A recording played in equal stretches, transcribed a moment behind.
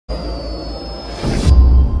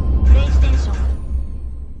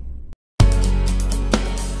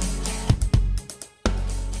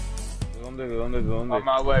On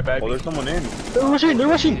my way, baby. Oh, there's someone in. They're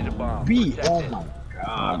rushing. B. Oh my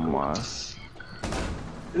god.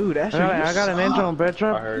 Dude, that's I got an engine on bed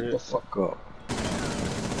trap. I heard Get the it. fuck up.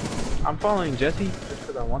 I'm following Jesse just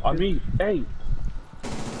because I want to. On me. Hey.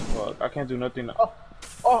 Fuck, I can't do nothing.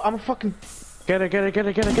 Oh, I'm a fucking. Get it.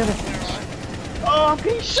 Oh, I'm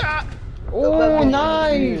getting shot. Oh,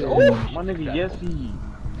 nice. Oh, My nigga, Yesy.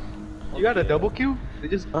 You got a double kill? They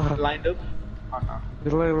just lined up.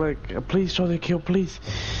 It's like, please show the kill, please.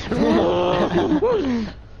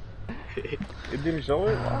 It didn't show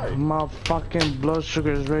it? Why? My fucking blood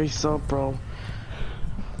sugar is raised up, bro.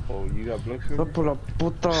 Oh, you got blood sugar? Por la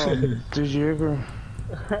puta de Jaeger.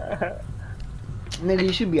 nigga,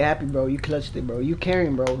 you should be happy, bro. You clutched it, bro. You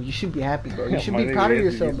carrying, bro. You should be happy, bro. You should My be nigga, proud of Yesy,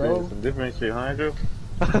 yourself, you bro. said some different shit, huh, Andrew?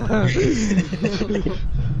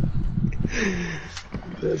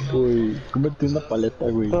 Güey, cómete una paleta,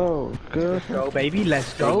 güey. Oh, good. Let's go, baby.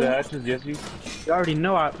 Let's Go. go. The hatches, Yesy. You already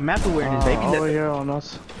know map awareness, baby. Oh, Let's yeah, on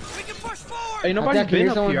us. Hey, nobody's been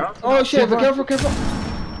up here. Oh shit, be careful.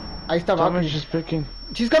 I stop Tommy, out. she's picking.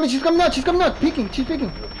 She's coming out. Peeking.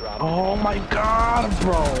 Oh my god,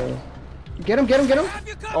 bro. Get him.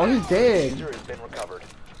 Oh, he's dead.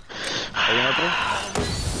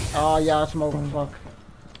 Oh yeah, smoke. Fuck.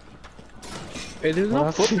 Hey, there's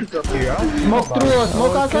no footprints up here. Smoke through us.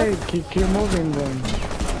 Smoke outside. Okay, keep moving then.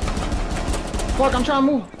 Fuck, I'm trying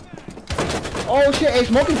to move. Oh shit, hey,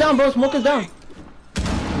 smoke is down, bro. Smoke is down.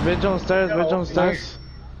 Vigil on stairs.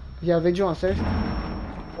 Yeah, Vigil on stairs.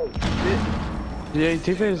 Yeah,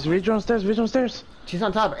 T-Face, Vigil on stairs. She's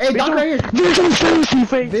on top. Hey, Doc right here. Vigil on stairs,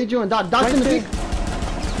 T-Face. Vigil and Doc. Doc's in the peak.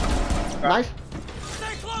 Nice.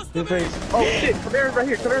 T-Face. Oh shit, Caveira's right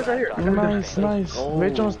here. Nice. Oh.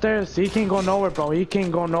 Vigil on stairs. He can't go nowhere, bro. He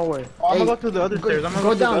can't go nowhere. Oh, I'm Hey, gonna go to the other stairs. I'm gonna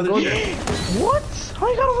go to down, the go other down. stairs. What? How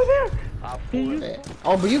you got over there?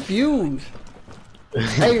 Oh, but you fuse.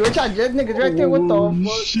 Hey, Richard, that nigga's right there. What the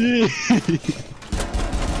fuck? Shit.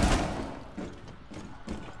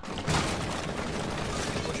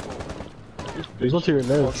 There's one to your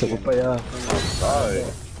left, se fue para allá. Sorry.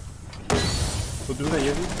 So do that,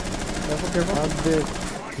 Yesy? Careful. I did.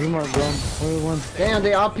 He's my gun. Where one? Damn,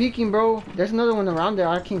 they all peeking, bro. There's another one around there.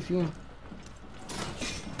 I can't see him.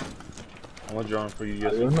 I'm gonna draw him for you,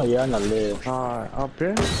 Hay Yesy. uno allá en la left. Up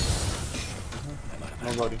here?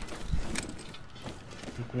 Nobody.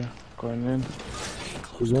 Okay, going in.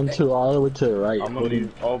 There's one to all the way to the right. I'm gonna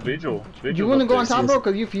leave. Oh, Vigil. You wanna go on top, bro?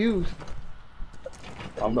 Cause you fuse.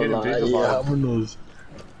 I'm No getting lie, Vigil. yeah, vámonos.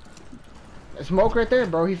 Smoke right there,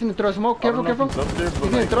 bro. He's finna throw smoke. Careful. He's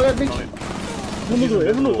gonna throw that bitch.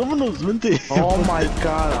 Vámonos, vente. Oh my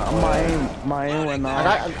god, my aim went off.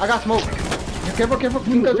 I got smoke. Careful.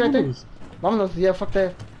 King Cubs right there. Vámonos. Yeah, fuck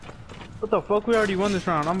that. What the fuck? We already won this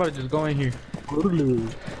round. I'm about to just go in here.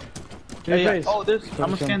 Hey, Yeah. Oh, there's.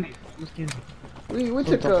 I'm gonna scan these. We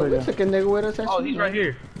took a nigga with us. Oh, he's right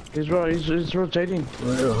here. He's rotating.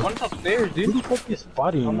 One's upstairs, Who dude. the fuck is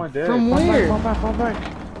spotting? Oh my dad. From where? Fall back.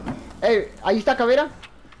 Hey, ahí está Caveira.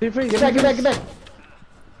 Get back.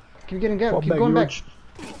 Keep getting Fall Keep going back. George.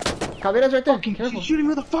 Caveira's right there. Careful. He's shooting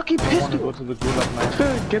with a fucking I wanna pistol. go to the gulag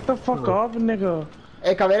now. Get the fuck off, nigga.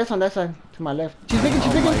 Hey, Caveira's on that side. To my left. She's picking.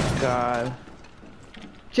 Oh my god.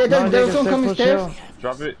 Shit, there's someone coming stairs.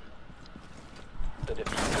 Drop it.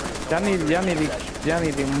 Y'all need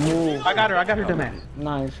to move. I got her, dumbass.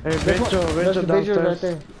 Nice. Hey, There's Vigil Vigil right downstairs.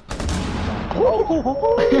 there.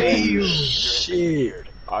 Hey, shit.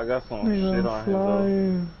 I got some shit on him though.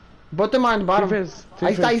 Flying. Both of them are on the bottom. T-Face,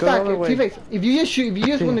 Ahí está. go the other way. T-Face. If you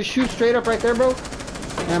just want to shoot straight up right there, bro.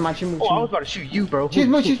 Man, my chin. Oh, I was about to shoot you, bro. She's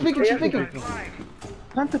speaking.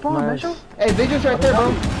 Time to bomb, Nice. Mitchell. Hey, Vigil's right there,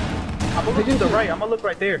 bro. I'm gonna look to the right. I'm gonna look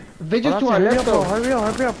right there. Vigil's to our left, though. Hurry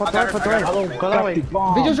up. I got her. Go that way.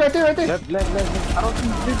 Vigil's right there. Left. I don't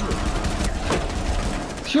see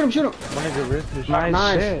the Shoot him. My nigga wrist is Nice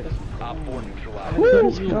Nice. shit.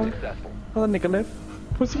 Oh, nigga left.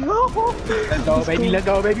 Pussy. Let's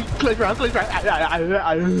go, baby. Close round. Ya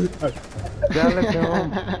le pegó,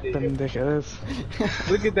 pendejadas.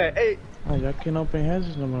 Look at that. Hey. Allá que no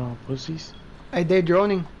pendejas, no pussies. Hey, they're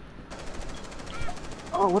droning.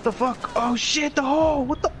 Oh, what the fuck? Oh shit, the hole.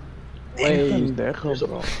 What the? Hey, Pendejo, there's a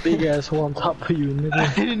bro. big ass hole on top of you, I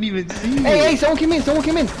nigga. didn't even see you. Hey, someone came in.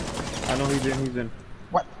 I know he's in.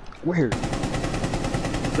 Where?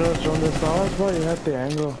 Just on the stars, bro, you had the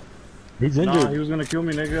angle. He's Nah, injured. he was gonna kill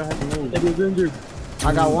me, nigga. I had to move. He's injured.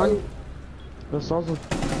 I got one. That's awesome.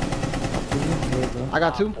 I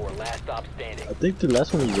got two. I think the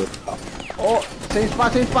last one was up. Oh, same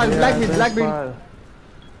spot. Blackbeard.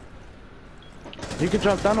 You can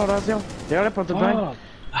drop down, Horacio. Llegale por tu plan.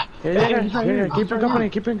 Yeah, keep it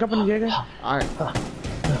company, Jaeger. Alright.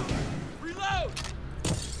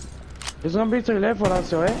 It's gonna be to your left,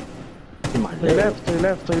 Horacio, eh? To your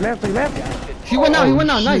left. He went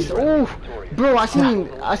out, nice. Oh, bro, I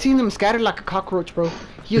seen him scatter like a cockroach, bro.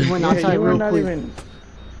 He just went outside real quick.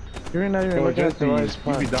 You're not even looking at the right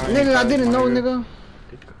spot. Nigga, I didn't know, nigga.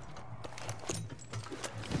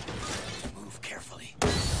 Move carefully.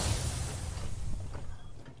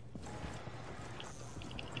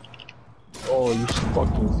 Oh, you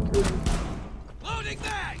fucking scared me. Loading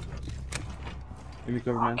mag. Give me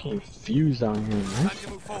cover, man. Fucking fuse down here, man. Time to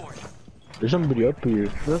move forward. There's somebody up here.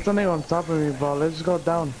 There's something on top of me, bro. Let's go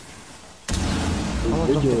down.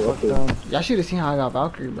 Video up there. Y'all should have seen how I got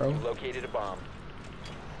Valkyrie, bro. Located a bomb.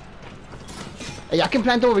 Hey, y'all can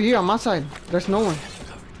plant over here on my side. There's no one.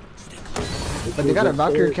 But they got a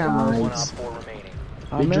Valkyrie camera. 1 op 4 remaining.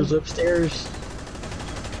 Vigil's upstairs.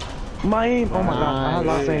 My aim. Oh my god, I had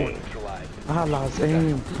lost aim. Neutralized. I had lost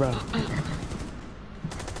aim, bro.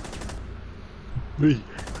 Me.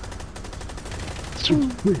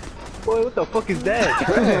 Boy, what the fuck is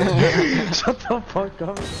that? Shut the fuck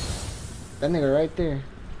up. That nigga right there.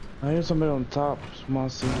 I hear somebody on top. Small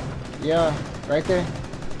C. Yeah, right there.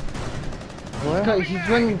 Where? He's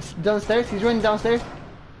running downstairs. He's running downstairs.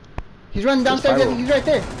 He's right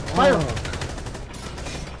there. Fire.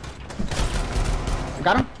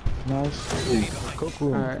 Got him? Nice. Coke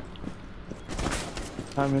Alright.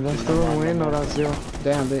 I mean, that's still a win, Horacio.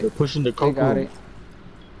 Damn, They're pushing the they Coke got room. it.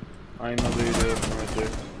 I ain't know they did right there.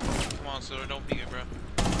 Come on, Silver, don't peek it, bro.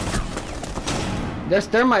 There's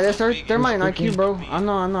thermite in IQ, bro. I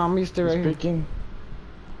know, I'm used to right here. Picking.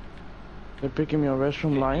 They're picking me on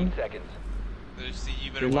restroom line. 15 seconds. See, you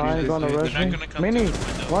better Line watch gonna this, dude. rush They're me. not gonna come Mini, to the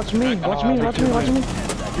window. watch me, They're not watch gonna me, come watch to me, the watch me. window.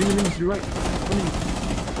 3 minutes, you're right.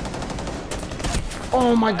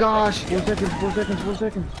 Oh my gosh. 4 seconds, 4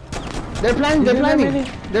 seconds. They're planning. Mini.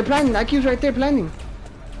 They're planning. IQ's right there planning.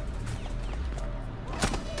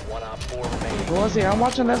 1 op 4 remaining. Who was he? I'm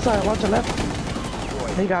watching left side, watch the left.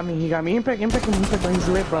 He got me. Impact him. He's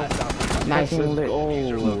lit, bro. Nice. Fucking lit.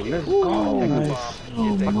 Let's go. Nice.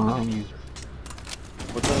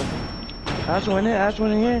 What's up? Ash went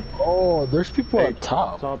in here. Oh, there's people Hey, up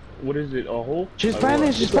top. Top. What is it? A hole? She's Like planning,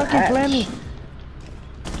 what? she's fucking planning.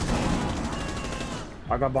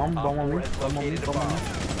 I got bomb on me. Bomb on me. Bomb on me.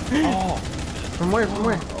 Oh. From where?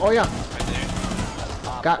 Oh yeah. Right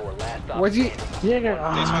there. Op Got- 4 last op Where's he? Yeah,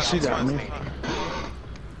 This one, she this got one, me. this one.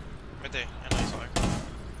 Right there. I know you saw her.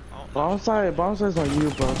 Oh, Bomb side's on you,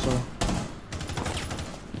 bro, so.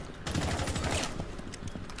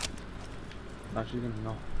 Nah, she's gonna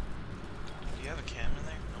know. do you have a cam in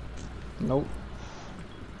there? No.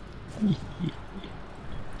 Nope.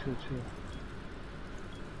 Chill.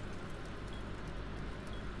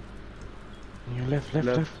 You left. 15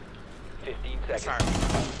 seconds. Fire.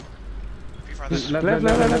 Free fire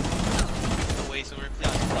that. Left. Away, Silver.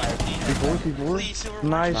 Please. Please, Silver.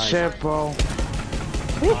 Nice shit, bro.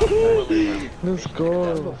 Let's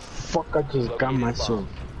go. Fuck, I just got myself.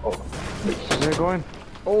 They're going.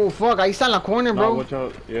 Oh fuck, ahí está en la corner, No, bro. watch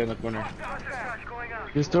out. Yeah, in the corner.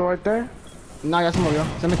 You still right there? No, ya se movió.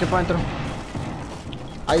 Se metió para adentro.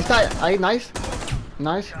 Ahí está. Ahí, nice.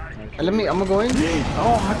 I'm gonna go in.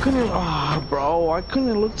 Oh, I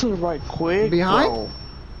couldn't look to the right quick. Behind? Bro.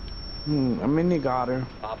 A mini got her.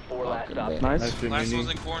 Op 4 last op. Nice. Nice to Last me.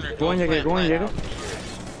 one's in corner. Go on, Jaeger, go on, Jaeger.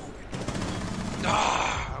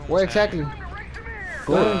 Ah, I Where almost had it. exactly?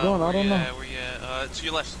 Go on, I don't know. Where you at? To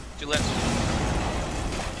your left.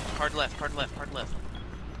 Hard left.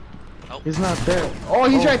 Oh. He's not there. Oh,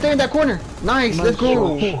 he's right there in that corner. Nice, let's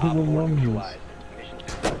go. Neutralized. Mission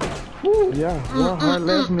successful. Yeah, one hard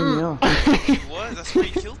left me, yeah. He was? That's where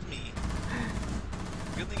he killed me.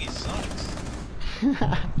 Good thing he sucks.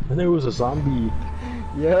 And there was a zombie.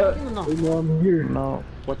 Yeah. Hey, no, I'm here. No.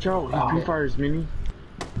 Watch out. He pre-fires Mini.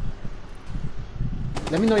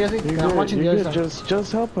 Let me know, Yossi. I'm watching the other side.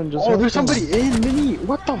 Just help him, just Oh, help there's him. somebody in Mini.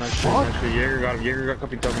 What the Nice fuck? shit. Jaeger got him. Jaeger got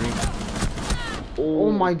Capitão Mini.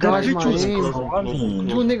 Oh my gosh, my bitch was aim. crawling.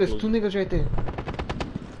 Two niggas right there.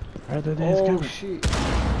 Right there, he's Oh coming. shit.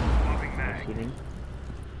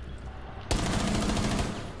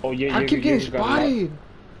 Oh yeah, I keep getting spotted.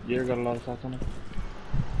 Jaeger got a lot of shots on him.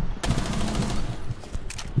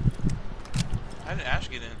 How did Ash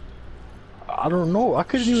get in? I don't know. I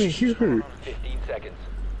couldn't even hear her. 15 seconds.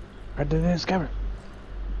 Right there, he's coming.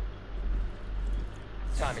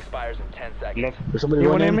 Time expires in 10 seconds. Left. There's somebody You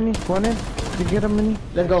want in, running. Mini? Go on in. You get him, Mini?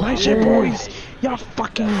 Let's go. Nice shit, boys. Y'all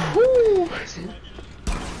fucking. Woo.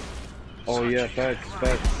 Oh yeah, facts.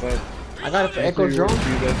 I got it for Echo Drone.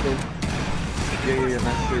 Yeah, that's it.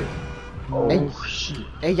 Hey, shit.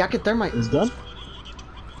 Hey, y'all get thermite. It's done?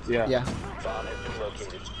 Yeah. Yeah. Bomb has been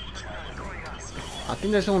located. I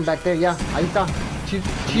think there's someone back there. Yeah. Ahí está. She's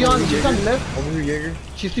on the left. Over here, Jaeger.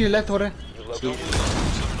 She's to your left, Jorge. You located.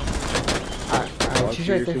 Alright, she's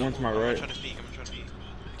right She there. went to my I'm gonna right. try to peek. I'm gonna try to peek.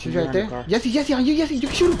 She's right there. car. Yes, on you. Yes, you can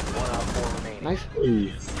shoot him. 1 op 4 remaining. Nice.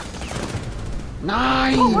 Hey.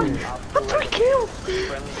 Nice.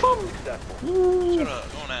 Friendly mission successful. Try to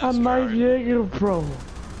go and A ask her, nice alright? Jaeger, bro.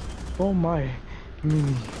 Oh my.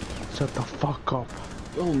 Mini, shut the fuck up.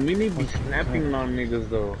 Yo, Mini be snapping on niggas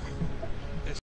though.